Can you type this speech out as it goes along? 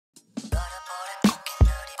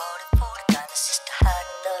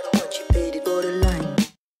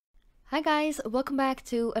Hi guys, welcome back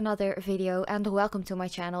to another video and welcome to my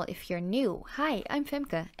channel if you're new. Hi, I'm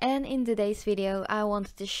Femke, and in today's video I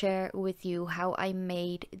wanted to share with you how I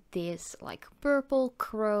made this like purple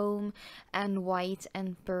chrome and white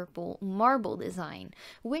and purple marble design,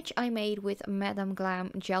 which I made with Madam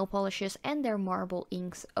Glam gel polishes and their marble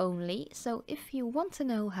inks only. So if you want to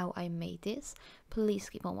know how I made this, please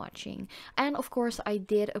keep on watching. And of course I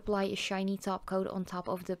did apply a shiny top coat on top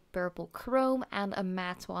of the purple chrome and a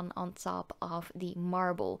matte one on top of the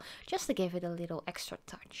marble, just to give it a little extra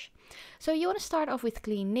touch. So you want to start off with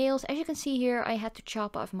clean nails. As you can see here, I had to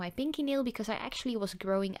chop off my pinky nail because I actually was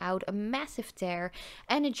growing out a massive tear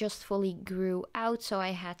and it just fully grew out, so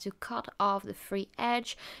I had to cut off the free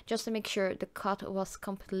edge just to make sure the cut was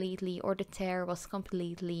completely, or the tear was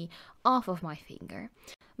completely off of my finger.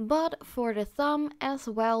 But for the thumb as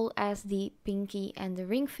well as the pinky and the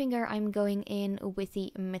ring finger, I'm going in with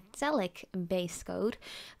the metallic base coat.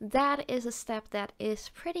 That is a step that is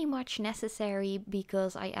pretty much necessary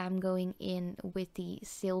because I am going in with the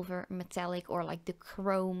silver metallic, or like the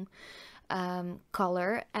chrome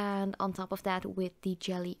color, and on top of that with the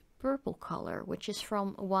jelly purple color, which is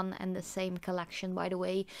from one and the same collection, by the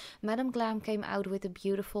way. Madam Glam came out with a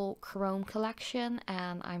beautiful chrome collection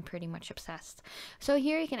and I'm pretty much obsessed. So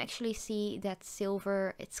here you can actually see that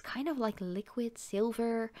silver, it's kind of like liquid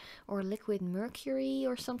silver or liquid mercury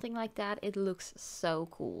or something like that. It looks so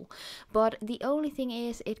cool, but the only thing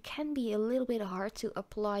is it can be a little bit hard to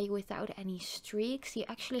apply without any streaks. You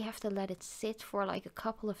actually have to let it sit for like a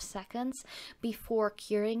couple of seconds before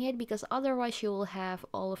curing it, because otherwise you will have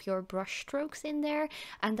all of your brush strokes in there,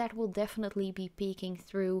 and that will definitely be peeking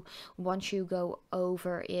through once you go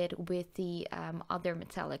over it with the other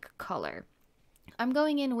metallic color. I'm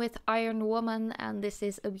going in with Iron Woman, and this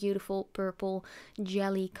is a beautiful purple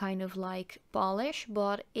jelly kind of like polish,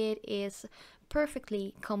 but it is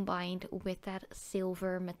perfectly combined with that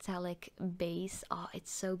silver metallic base. Oh, it's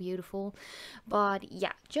so beautiful. But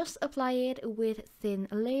yeah, just apply it with thin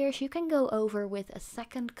layers. You can go over with a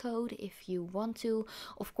second coat if you want to.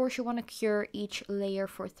 Of course, you want to cure each layer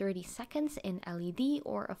for 30 seconds in LED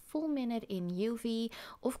or a full minute in UV,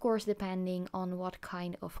 of course depending on what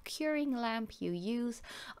kind of curing lamp you use.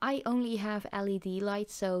 I only have LED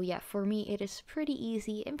lights, so yeah, for me it is pretty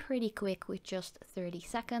easy and pretty quick with just 30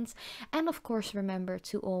 seconds. And of course, remember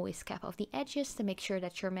to always cap off the edges to make sure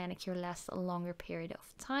that your manicure lasts a longer period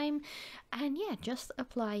of time. And yeah, just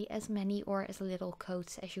apply as many or as little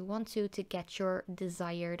coats as you want to get your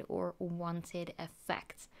desired or wanted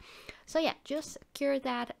effect. So yeah, just cure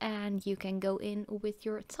that and you can go in with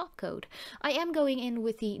your top coat. I am going in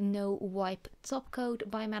with the No Wipe top coat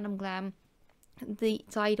by Madam Glam. The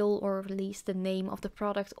title, or at least the name of the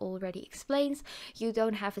product, already explains. You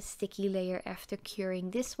don't have a sticky layer after curing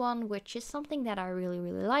this one, which is something that I really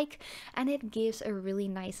like, and it gives a really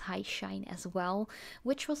nice high shine as well,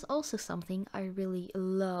 which was also something I really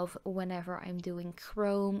love whenever I'm doing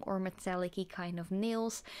chrome or metallic-y kind of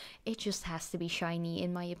nails. It just has to be shiny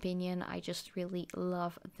in my opinion. I just really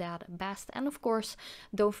love that best. And of course,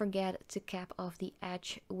 don't forget to cap off the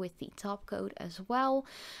edge with the top coat as well,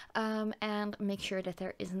 and make sure that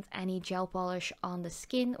there isn't any gel polish on the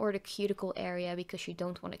skin or the cuticle area, because you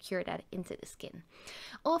don't want to cure that into the skin.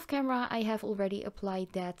 Off camera, I have already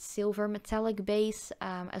applied that silver metallic base,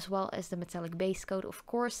 as well as the metallic base coat, of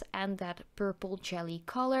course, and that purple jelly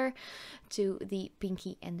color to the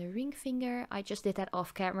pinky and the ring finger. I just did that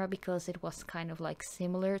off camera because it was kind of like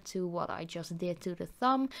similar to what I just did to the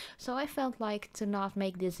thumb, so I felt like to not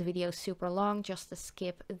make this video super long, just to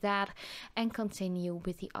skip that and continue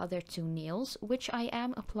with the other two nails, which I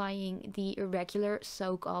am applying the regular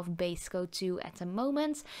soak off base coat to at the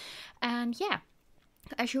moment. And yeah,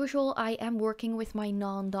 as usual, I am working with my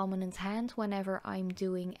non-dominant hand whenever I'm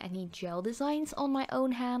doing any gel designs on my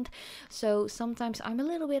own hand. So sometimes I'm a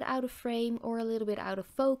little bit out of frame or a little bit out of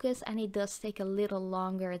focus, and it does take a little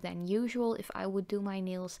longer than usual if I would do my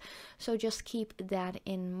nails. So just keep that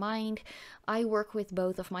in mind. I work with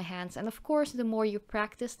both of my hands, and of course the more you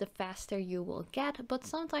practice, the faster you will get, but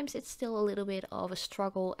sometimes it's still a little bit of a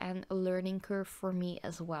struggle and a learning curve for me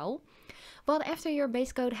as well. But after your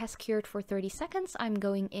base coat has cured for 30 seconds, I'm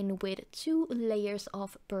going in with 2 layers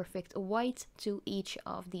of perfect white to each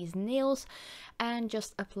of these nails and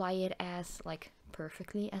just apply it as like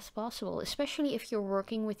perfectly as possible, especially if you're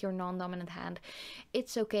working with your non-dominant hand.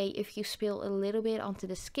 It's okay if you spill a little bit onto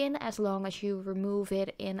the skin, as long as you remove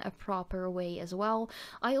it in a proper way as well.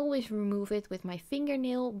 I always remove it with my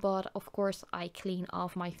fingernail, but of course I clean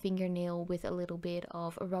off my fingernail with a little bit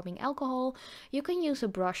of rubbing alcohol. You can use a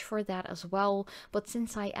brush for that as well, but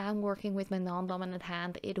since I am working with my non-dominant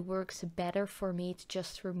hand, it works better for me to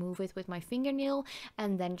just remove it with my fingernail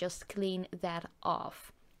and then just clean that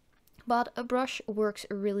off. But a brush works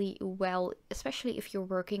really well, especially if you're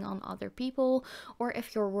working on other people or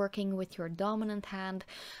if you're working with your dominant hand.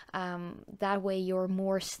 That way you're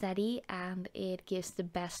more steady and it gives the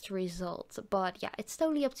best results. But yeah, it's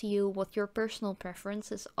totally up to you what your personal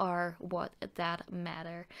preferences are, what that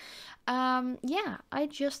matter. Yeah, I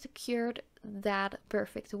just cured that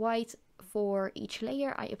perfect white. For each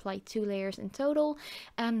layer I applied 2 layers in total,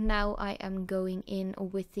 and now I am going in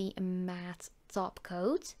with the matte top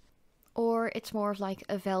coat. Or it's more of like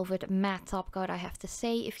a velvet matte top coat, I have to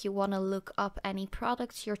say. If you want to look up any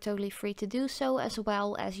products, you're totally free to do so, as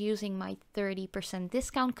well as using my 30%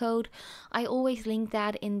 discount code. I always link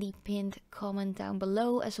that in the pinned comment down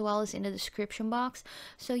below, as well as in the description box,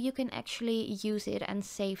 so you can actually use it and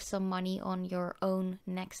save some money on your own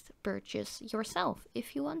next purchase yourself,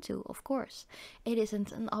 if you want to, of course. It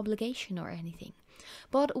isn't an obligation or anything.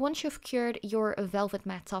 But once you've cured your velvet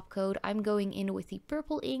matte top coat, I'm going in with the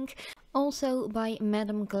purple ink, also by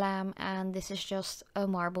Madam Glam, and this is just a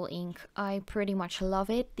marble ink. I pretty much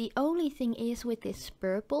love it. The only thing is with this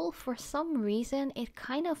purple, for some reason it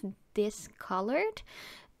kind of discolored.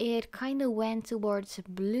 It kind of went towards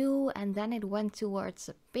blue and then it went towards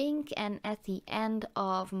pink, and at the end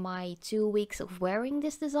of my 2 weeks of wearing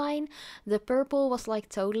this design, the purple was like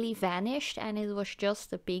totally vanished and it was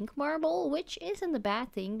just a pink marble, which isn't a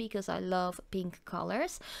bad thing because I love pink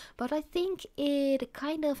colors. But I think it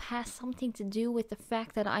kind of has something to do with the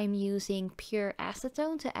fact that I'm using pure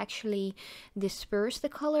acetone to actually disperse the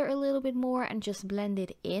color a little bit more and just blend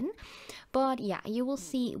it in. But yeah, you will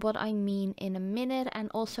see what I mean in a minute. And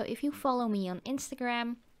also, if you follow me on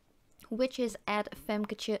Instagram, which is at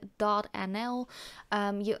femketje.nl,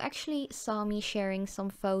 you actually saw me sharing some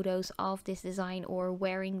photos of this design or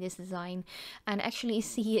wearing this design, and actually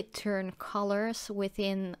see it turn colors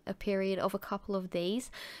within a period of a couple of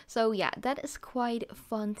days. So yeah, that is quite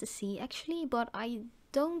fun to see actually, but I'm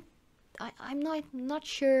not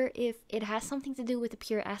sure if it has something to do with the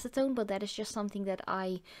pure acetone, but that is just something that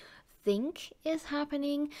I think is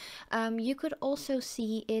happening. You could also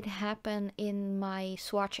see it happen in my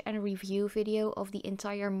swatch and review video of the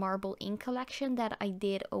entire marble ink collection that I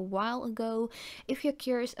did a while ago. If you're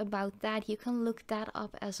curious about that, you can look that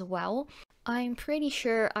up as well. I'm pretty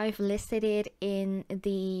sure I've listed it in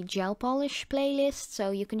the gel polish playlist, so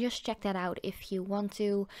you can just check that out if you want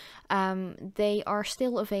to. They are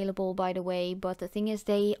still available, by the way, but the thing is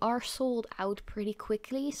they are sold out pretty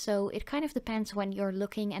quickly, so it kind of depends when you're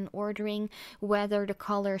looking and ordering whether the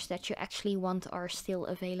colors that you actually want are still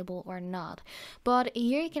available or not. But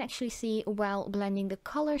here you can actually see, while blending the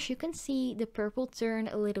colors, you can see the purple turn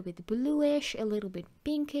a little bit bluish, a little bit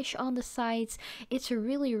pinkish on the sides. It's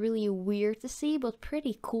really weird to see, but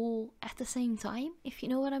pretty cool at the same time, if you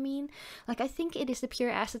know what I mean. Like, I think it is the pure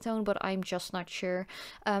acetone, but I'm just not sure.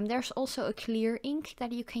 There's also a clear ink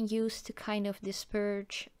that you can use to kind of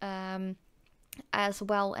disperse as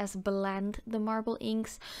well as blend the marble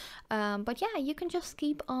inks. But yeah, you can just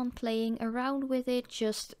keep on playing around with it.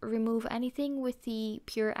 Just remove anything with the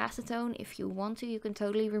pure acetone if you want to. You can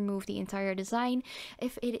totally remove the entire design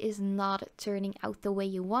if it is not turning out the way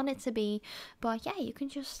you want it to be. But yeah, you can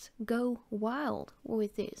just go wild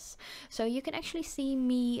with this. So you can actually see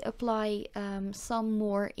me apply some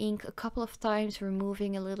more ink a couple of times,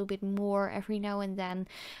 removing a little bit more every now and then,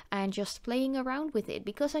 and just playing around with it,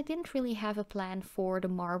 because I didn't really have a plan for the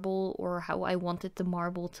marble or how I wanted the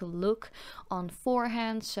marble to look on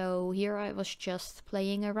forehand. So here I was just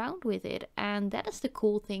playing around with it, and that is the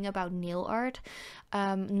cool thing about nail art.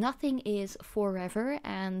 Nothing is forever,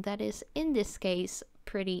 and that is in this case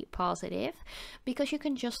pretty positive, because you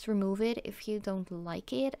can just remove it if you don't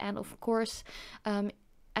like it. And of course,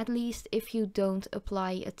 at least if you don't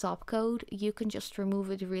apply a top coat, you can just remove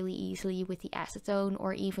it really easily with the acetone,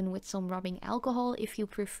 or even with some rubbing alcohol if you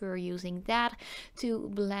prefer using that to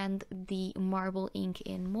blend the marble ink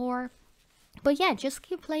in more. But yeah, just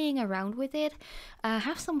keep playing around with it,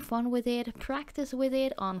 have some fun with it, practice with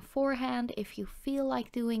it on forehand if you feel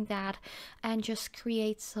like doing that, and just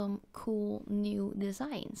create some cool new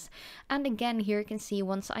designs. And again, here you can see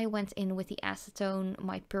once I went in with the acetone,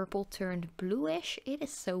 my purple turned bluish. It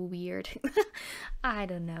is so weird. I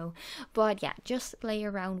don't know. But yeah, just play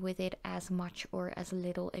around with it as much or as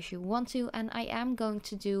little as you want to. And I am going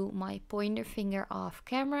to do my pointer finger off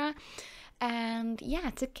camera. And yeah,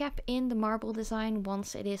 to cap in the marble design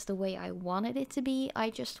once it is the way I wanted it to be, I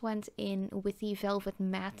just went in with the velvet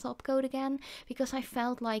matte top coat again, because I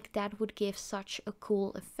felt like that would give such a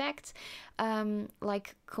cool effect,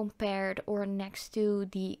 like compared or next to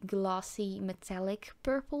the glossy metallic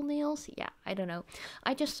purple nails. Yeah, I don't know.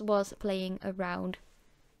 I just was playing around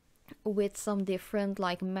with some different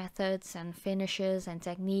like methods and finishes and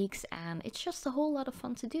techniques, and it's just a whole lot of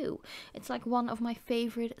fun to do. It's like one of my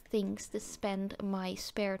favorite things to spend my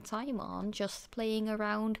spare time on, just playing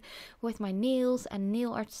around with my nails and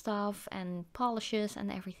nail art stuff and polishes and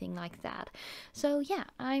everything like that. So yeah,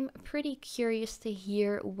 I'm pretty curious to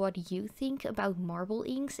hear what you think about marble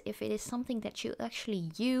inks, if it is something that you actually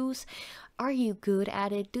use. Are you good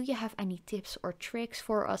at it? Do you have any tips or tricks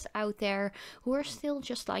for us out there who are still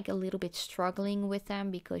just like a little bit struggling with them?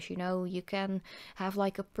 Because you know, you can have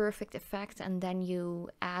like a perfect effect and then you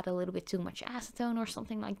add a little bit too much acetone or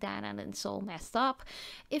something like that and it's all messed up.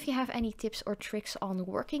 If you have any tips or tricks on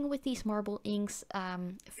working with these marble inks,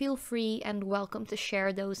 feel free and welcome to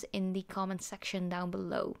share those in the comment section down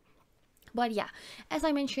below. But yeah, as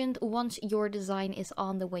I mentioned, once your design is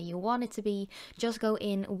on the way you want it to be, just go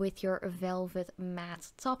in with your velvet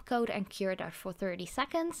matte top coat and cure that for 30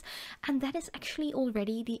 seconds. And that is actually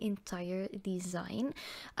already the entire design.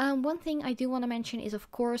 One thing I do want to mention is, of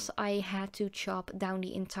course, I had to chop down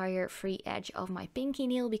the entire free edge of my pinky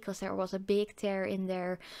nail because there was a big tear in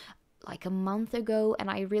there like a month ago and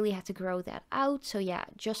I really had to grow that out. So yeah,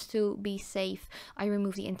 just to be safe, I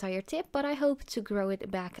removed the entire tip, but I hope to grow it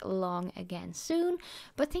back long again soon.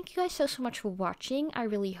 But thank you guys so much for watching. I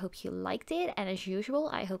really hope you liked it, and as usual,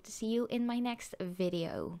 I hope to see you in my next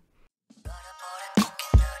video.